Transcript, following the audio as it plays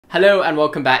Hello and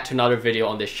welcome back to another video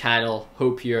on this channel.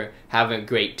 Hope you're having a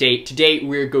great day. Today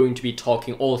we're going to be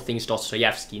talking all things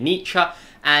Dostoevsky, Nietzsche,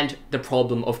 and the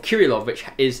problem of Kirillov, which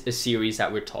is a series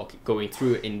that we're going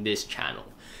through in this channel.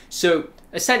 So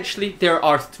essentially there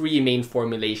are three main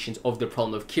formulations of the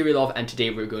problem of Kirillov, and today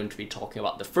we're going to be talking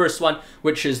about the first one,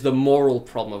 which is the moral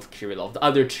problem of Kirillov. The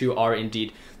other two are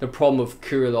indeed the problem of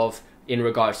Kirillov in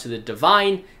regards to the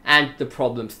divine, and the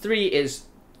problem three is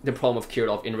the problem of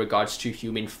Kirillov in regards to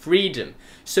human freedom.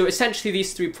 So essentially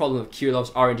these three problems of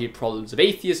Kirillov's are indeed problems of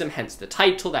atheism, hence the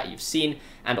title that you've seen,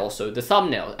 and also the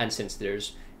thumbnail. And since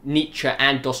there's Nietzsche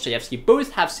and Dostoevsky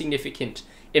both have significant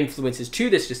influences to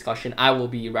this discussion, I will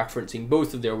be referencing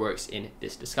both of their works in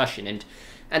this discussion. And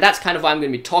that's kind of why I'm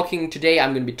going to be talking today.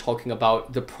 I'm going to be talking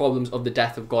about the problems of the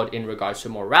death of God in regards to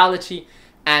morality,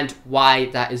 and why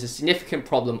that is a significant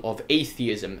problem of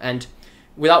atheism. And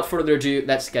without further ado,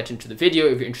 let's get into the video.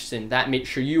 If you're interested in that, make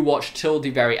sure you watch till the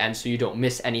very end so you don't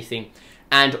miss anything.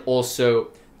 And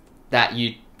also that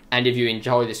if you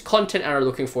enjoy this content and are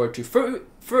looking forward to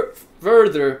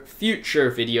further future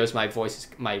videos,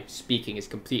 my speaking is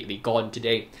completely gone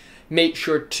today. Make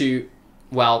sure to,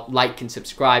 well, like and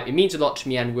subscribe. It means a lot to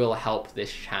me and will help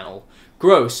this channel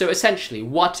grow. So essentially,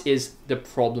 what is the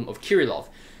problem of Kirillov?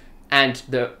 And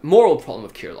the moral problem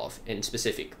of Kirillov in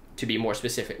specific, to be more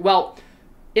specific. Well,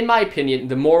 in my opinion,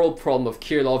 the moral problem of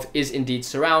Kirillov is indeed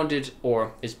surrounded,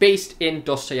 or is based in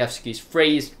Dostoevsky's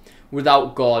phrase,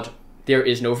 "Without God, there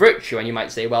is no virtue." And you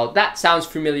might say, well, that sounds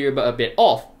familiar but a bit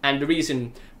off. And the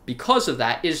reason because of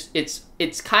that is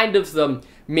it's kind of the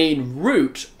main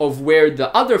root of where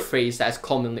the other phrase that is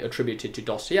commonly attributed to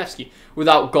Dostoevsky,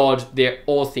 "Without God,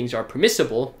 all things are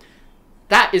permissible."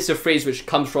 That is a phrase which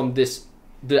comes from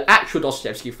the actual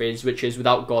Dostoevsky phrase, which is,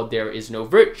 "Without God, there is no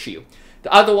virtue."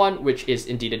 The other one, which is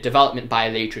indeed a development by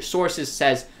later sources,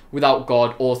 says, "Without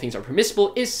God, all things are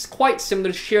permissible," is quite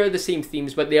similar, share the same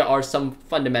themes, but there are some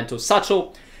fundamental,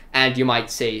 subtle, and you might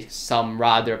say some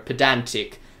rather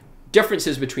pedantic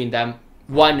differences between them.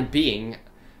 One being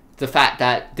the fact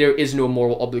that there is no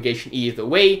moral obligation either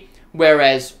way,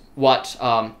 whereas what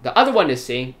the other one is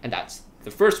saying, and that's the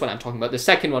first one I'm talking about, the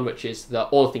second one, which is the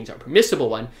 "all things are permissible"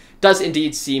 one, does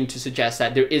indeed seem to suggest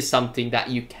that there is something that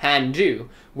you can do,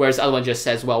 whereas the other one just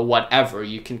says, well, whatever,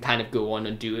 you can kind of go on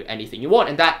and do anything you want.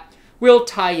 And that will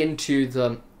tie into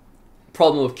the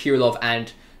problem of Kirillov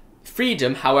and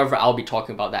freedom. However, I'll be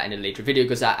talking about that in a later video,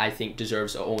 because that, I think,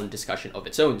 deserves its own discussion of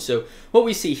its own. So what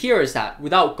we see here is that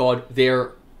without God,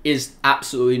 there is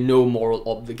absolutely no moral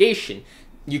obligation.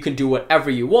 You can do whatever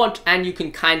you want, and you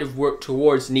can kind of work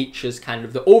towards Nietzsche's kind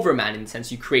of the overman, in the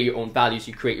sense you create your own values,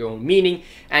 you create your own meaning,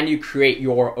 and you create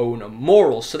your own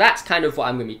morals. So that's kind of what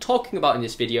I'm going to be talking about in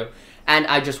this video, and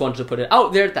I just wanted to put it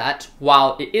out there that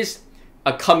while it is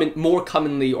a more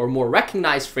commonly or more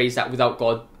recognized phrase that without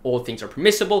God all things are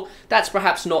permissible, that's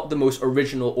perhaps not the most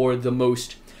original or the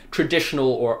most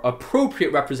traditional or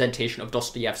appropriate representation of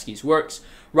Dostoevsky's works.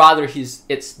 Rather,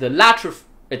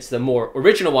 it's the more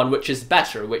original one, which is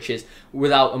better, which is,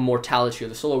 "Without immortality of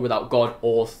the soul, or without God,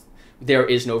 there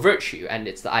is no virtue." And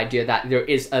it's the idea that there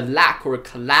is a lack or a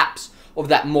collapse of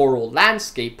that moral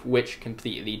landscape which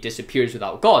completely disappears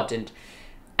without God.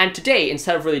 And today,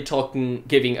 instead of really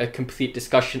giving a complete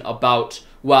discussion about,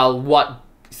 well, what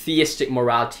theistic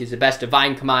morality is the best,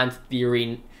 divine command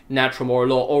theory, natural moral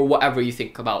law, or whatever you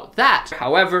think about that.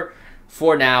 However,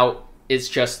 for now, it's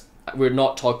just, we're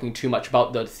not talking too much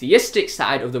about the theistic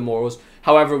side of the morals.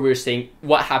 However, we're saying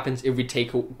what happens if we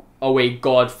take away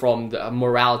God from the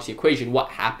morality equation? What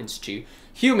happens to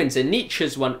humans? And Nietzsche,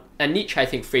 I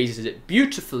think, phrases it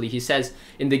beautifully. He says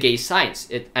in The Gay Science,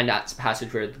 and that's the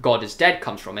passage where God is dead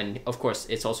comes from, and of course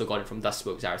it's also gotten from Thus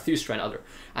Spoke Zarathustra and other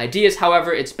ideas.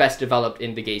 However, it's best developed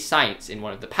in The Gay Science. In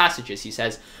one of the passages, he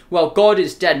says, "Well, God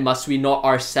is dead, must we not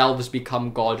ourselves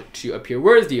become God to appear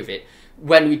worthy of it?"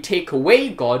 When we take away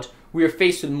God, we are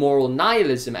faced with moral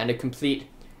nihilism and a complete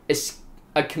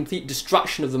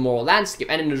destruction of the moral landscape.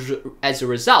 And as a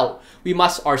result, we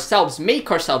must ourselves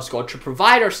make ourselves God, to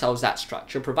provide ourselves that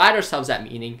structure, provide ourselves that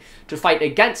meaning, to fight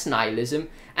against nihilism.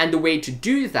 And the way to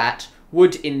do that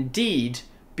would indeed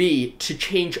be to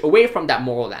change away from that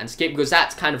moral landscape, because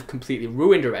that's kind of completely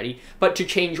ruined already, but to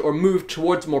change or move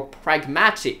towards more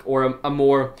pragmatic or a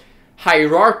more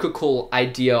hierarchical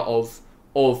idea of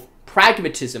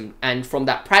pragmatism. And from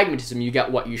that pragmatism you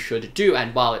get what you should do.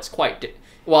 And while it's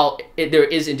there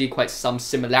is indeed quite some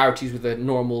similarities with the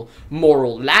normal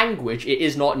moral language, it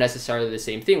is not necessarily the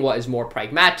same thing. What is more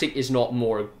pragmatic is not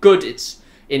more good, it's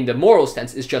in the moral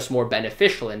sense, is just more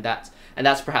beneficial. And And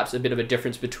that's perhaps a bit of a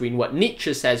difference between what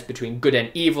Nietzsche says between good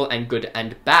and evil and good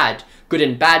and bad. Good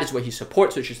and bad is what he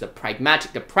supports, which is the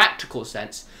pragmatic, the practical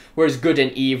sense, whereas good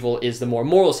and evil is the more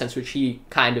moral sense, which he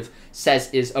kind of says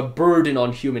is a burden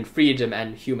on human freedom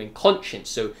and human conscience.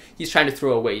 So he's trying to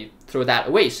throw that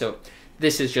away. So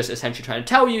this is just essentially trying to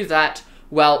tell you that,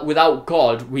 well, without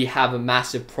God, we have a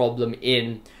massive problem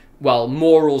in, well,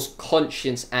 morals,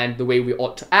 conscience, and the way we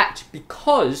ought to act,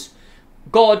 because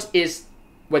God is,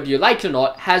 whether you like it or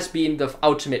not, has been the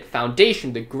ultimate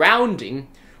foundation, the grounding,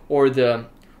 or the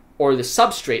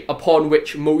substrate upon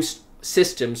which most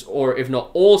systems, or if not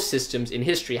all systems in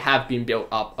history, have been built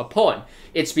up upon.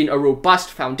 It's been a robust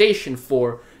foundation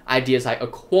for ideas like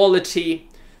equality,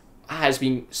 has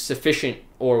been sufficient,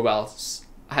 or well,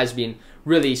 has been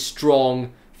really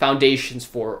strong foundations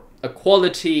for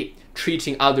equality,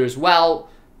 treating others well,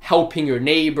 helping your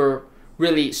neighbor,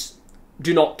 really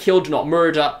do not kill, do not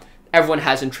murder, everyone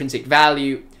has intrinsic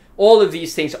value. All of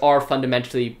these things are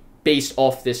fundamentally based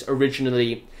off this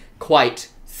originally quite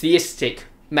theistic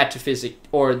metaphysic,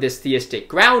 or this theistic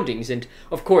groundings. And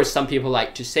of course some people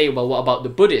like to say, well, what about the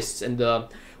Buddhists and the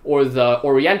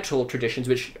Oriental traditions,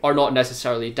 which are not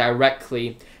necessarily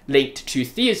directly linked to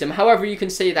theism? However, you can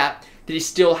say that they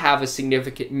still have a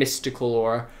significant mystical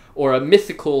or a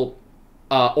mythical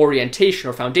orientation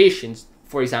or foundations.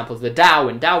 For example, the Tao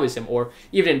in Taoism, or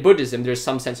even in Buddhism, there's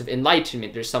some sense of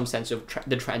enlightenment, there's some sense of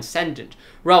the transcendent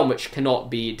realm which cannot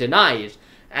be denied.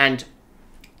 And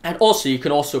also, you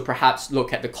can also perhaps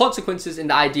look at the consequences in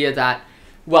the idea that,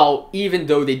 well, even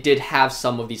though they did have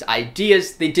some of these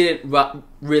ideas, they didn't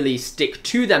really stick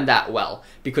to them that well.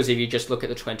 Because if you just look at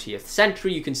the 20th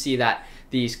century, you can see that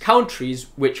these countries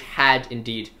which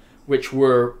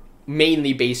were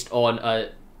mainly based on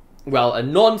a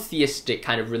non-theistic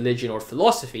kind of religion or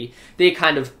philosophy, they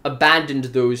kind of abandoned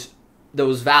those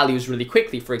values really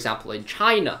quickly. For example, in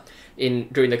China,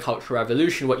 during the Cultural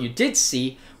Revolution, what you did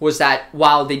see was that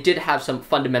while they did have some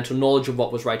fundamental knowledge of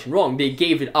what was right and wrong, they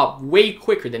gave it up way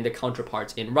quicker than the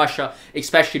counterparts in Russia,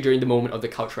 especially during the moment of the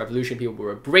Cultural Revolution. People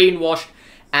were brainwashed,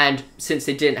 and since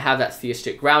they didn't have that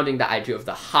theistic grounding, the idea of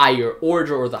the higher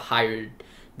order, or the higher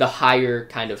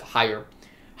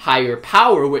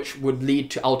power, which would lead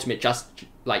to ultimate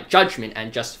judgment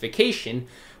and justification,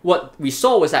 what we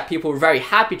saw was that people were very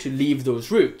happy to leave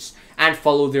those routes and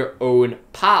follow their own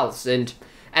paths. And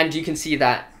you can see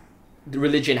that the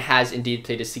religion has indeed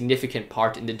played a significant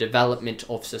part in the development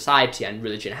of society, and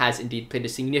religion has indeed played a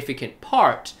significant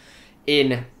part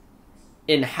in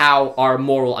how our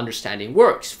moral understanding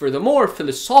works. Furthermore,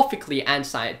 philosophically and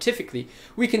scientifically,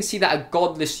 we can see that a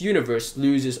godless universe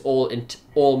loses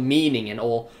all meaning and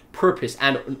all purpose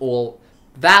and all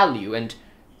value. And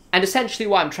essentially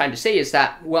what I'm trying to say is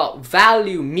that, well,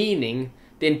 value, meaning,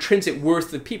 the intrinsic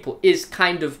worth of people is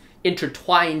kind of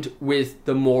intertwined with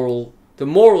the moral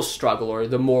struggle or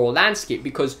the moral landscape,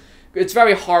 because it's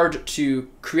very hard to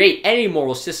create any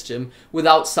moral system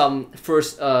without some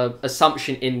first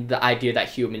assumption in the idea that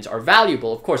humans are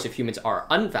valuable. Of course, if humans are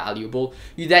unvaluable,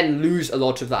 you then lose a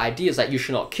lot of the ideas that you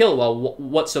should not kill. Well,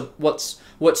 what's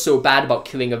so bad about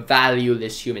killing a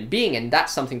valueless human being? And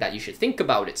that's something that you should think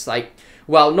about. It's like,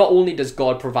 well, not only does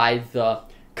God provide the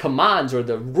commands or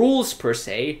the rules per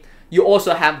se, you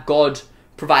also have God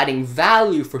providing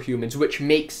value for humans, which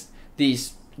makes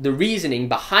the reasoning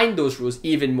behind those rules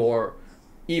even more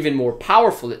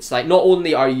powerful. It's like, not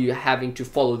only are you having to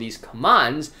follow these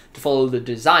commands, to follow the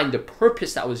design, the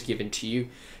purpose that was given to you,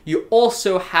 you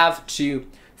also have to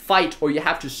fight, or you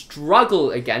have to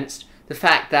struggle against the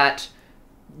fact that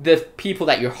the people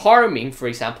that you're harming, for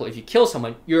example, if you kill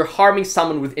someone, you're harming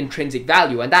someone with intrinsic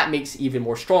value, and that makes it even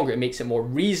more stronger. It makes it more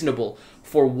reasonable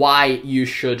for why you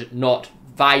should not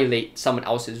violate someone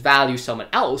else's value, someone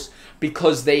else,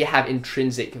 because they have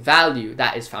intrinsic value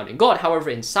that is found in God. However,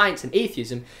 in science and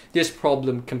atheism, this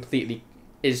problem completely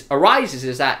arises,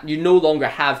 is that you no longer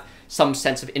have some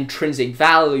sense of intrinsic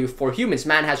value for humans.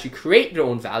 Man has to create their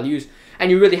own values,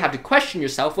 and you really have to question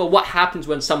yourself, well, what happens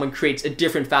when someone creates a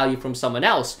different value from someone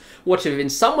else? What if in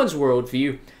someone's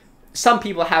worldview, some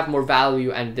people have more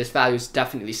value, and this value is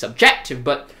definitely subjective,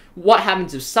 but what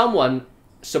happens if someone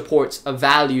supports a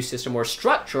value system or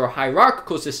structure or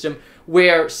hierarchical system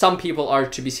where some people are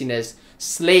to be seen as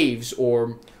slaves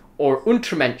or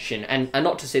Untermenschen? And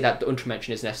not to say that the Untermenschen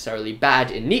is necessarily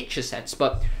bad in Nietzsche's sense,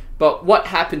 but what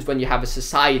happens when you have a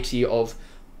society of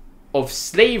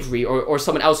slavery, or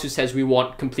someone else who says we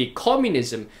want complete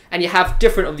communism, and you have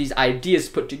different of these ideas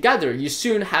put together? You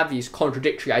soon have these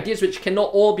contradictory ideas which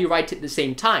cannot all be right at the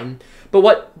same time.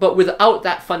 But without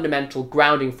that fundamental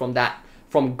grounding from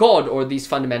God, or these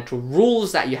fundamental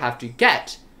rules that you have to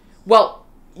get, well,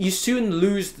 you soon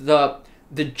lose the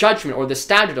judgment or the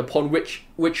standard upon which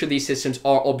of these systems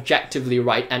are objectively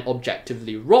right and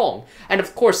objectively wrong. And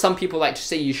of course, some people like to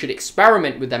say you should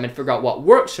experiment with them and figure out what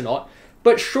works or not,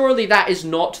 but surely that is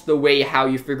not the way how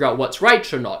you figure out what's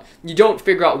right or not. You don't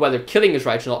figure out whether killing is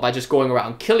right or not by just going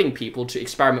around killing people to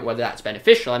experiment whether that's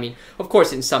beneficial. I mean, of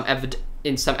course, in some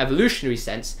evolutionary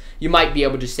sense, you might be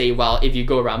able to say, well, if you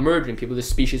go around murdering people, the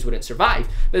species wouldn't survive.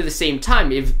 But at the same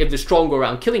time, if the strong go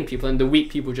around killing people and the weak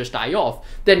people just die off,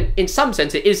 then in some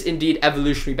sense it is indeed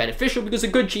evolutionary beneficial, because the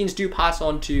good genes do pass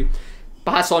on to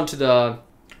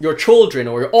your children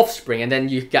or your offspring, and then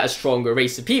you get a stronger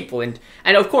race of people. And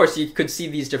of course, you could see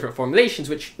these different formulations,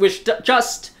 which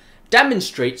just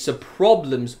demonstrates the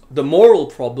problems, the moral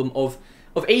problem of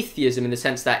atheism, in the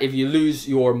sense that if you lose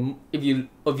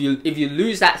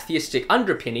that theistic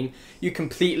underpinning, you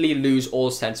completely lose all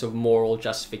sense of moral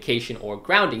justification or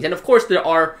groundings. And of course, there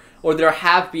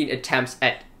have been attempts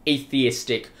at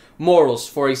atheistic morals,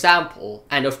 for example,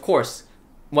 and of course,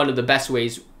 one of the best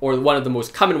ways, or one of the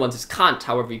most common ones, is Kant.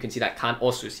 However, you can see that Kant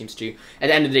also seems to, at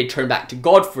the end of the day, turn back to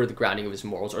God for the grounding of his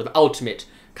morals, or the ultimate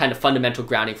kind of fundamental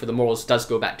grounding for the morals does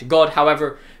go back to God.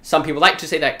 However, some people like to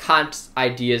say that Kant's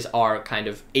ideas are kind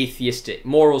of atheistic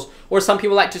morals, or some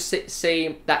people like to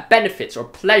say that benefits or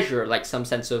pleasure, like some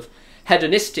sense of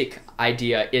hedonistic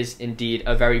idea, is indeed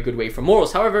a very good way for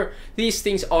morals. However, these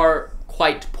things are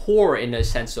quite poor in a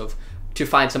sense of to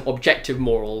find some objective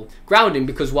moral grounding,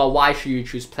 because, well, why should you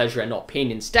choose pleasure and not pain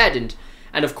instead?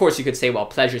 And of course you could say, well,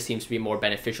 pleasure seems to be more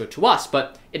beneficial to us,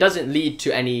 but it doesn't lead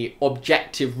to any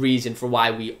objective reason for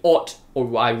why we ought or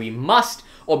why we must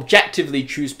objectively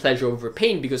choose pleasure over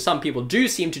pain, because some people do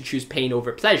seem to choose pain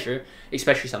over pleasure,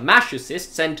 especially some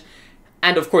masochists,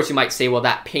 and of course you might say, well,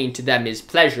 that pain to them is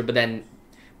pleasure, but then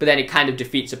it kind of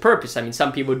defeats the purpose. I mean,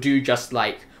 some people do just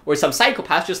like, or some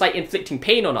psychopaths just like inflicting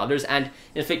pain on others, and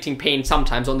inflicting pain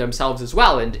sometimes on themselves as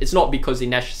well. And it's not because they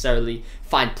necessarily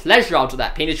find pleasure out of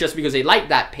that pain, it's just because they like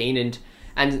that pain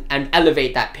and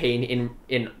elevate that pain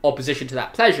in opposition to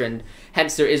that pleasure. And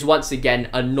hence there is once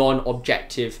again a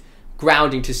non-objective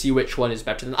grounding to see which one is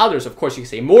better than others. Of course, you can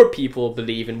say more people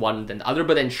believe in one than the other,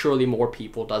 but then surely more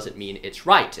people doesn't mean it's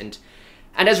right.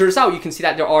 And as a result, you can see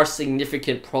that there are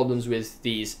significant problems with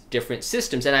these different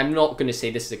systems. And I'm not going to say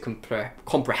this is a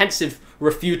comprehensive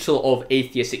refutal of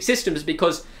atheistic systems,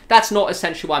 because that's not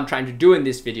essentially what I'm trying to do in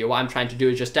this video. What I'm trying to do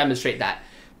is just demonstrate that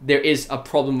there is a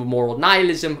problem of moral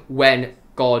nihilism when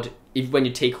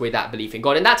you take away that belief in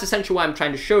God. And that's essentially what I'm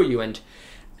trying to show you.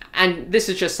 And this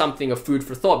is just something of food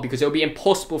for thought, because it would be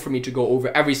impossible for me to go over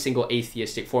every single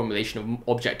atheistic formulation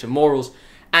of objective morals.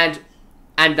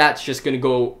 And that's just going to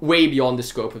go way beyond the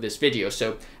scope of this video.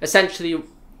 So essentially,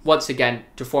 once again,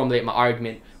 to formulate my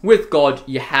argument, with God,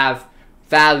 you have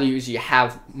values, you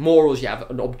have morals, you have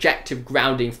an objective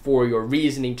grounding for your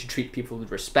reasoning to treat people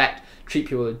with respect, treat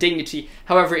people with dignity.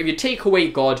 However, if you take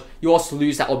away God, you also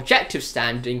lose that objective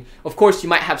standing. Of course, you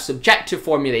might have subjective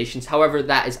formulations. However,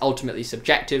 that is ultimately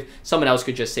subjective. Someone else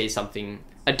could just say something,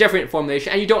 a different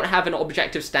formulation, and you don't have an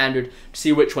objective standard to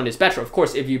see which one is better. Of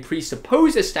course, if you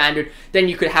presuppose a standard, then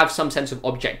you could have some sense of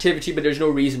objectivity, but there's no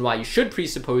reason why you should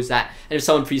presuppose that. And if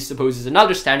someone presupposes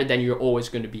another standard, then you're always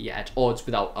going to be at odds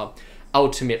without a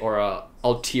ultimate or a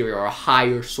ulterior or a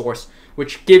higher source,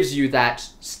 which gives you that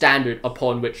standard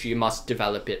upon which you must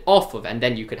develop it off of, and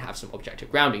then you can have some objective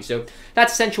grounding. So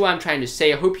that's essentially what I'm trying to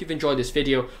say. I hope you've enjoyed this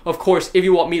video. Of course, if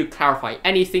you want me to clarify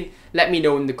anything, let me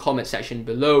know in the comment section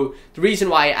below. The reason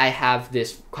why I have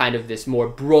this kind of this more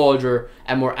broader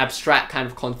and more abstract kind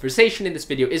of conversation in this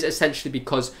video is essentially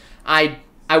because I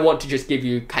want to just give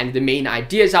you kind of the main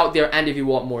ideas out there, and if you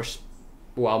want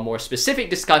more specific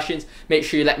discussions, make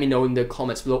sure you let me know in the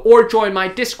comments below, or join my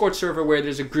Discord server, where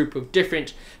there's a group of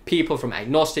different people from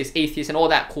agnostics, atheists, and all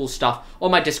that cool stuff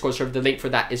on my Discord server. The link for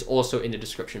that is also in the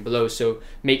description below, so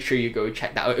make sure you go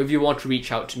check that out. If you want to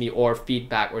reach out to me or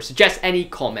feedback or suggest any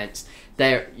comments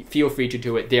there, feel free to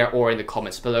do it there or in the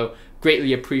comments below.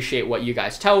 Greatly appreciate what you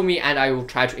guys tell me, and I will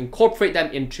try to incorporate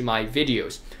them into my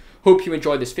videos. Hope you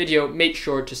enjoyed this video. Make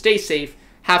sure to stay safe,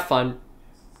 have fun,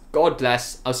 God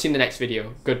bless. I'll see you in the next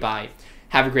video. Goodbye.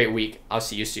 Have a great week. I'll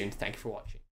see you soon. Thank you for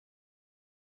watching.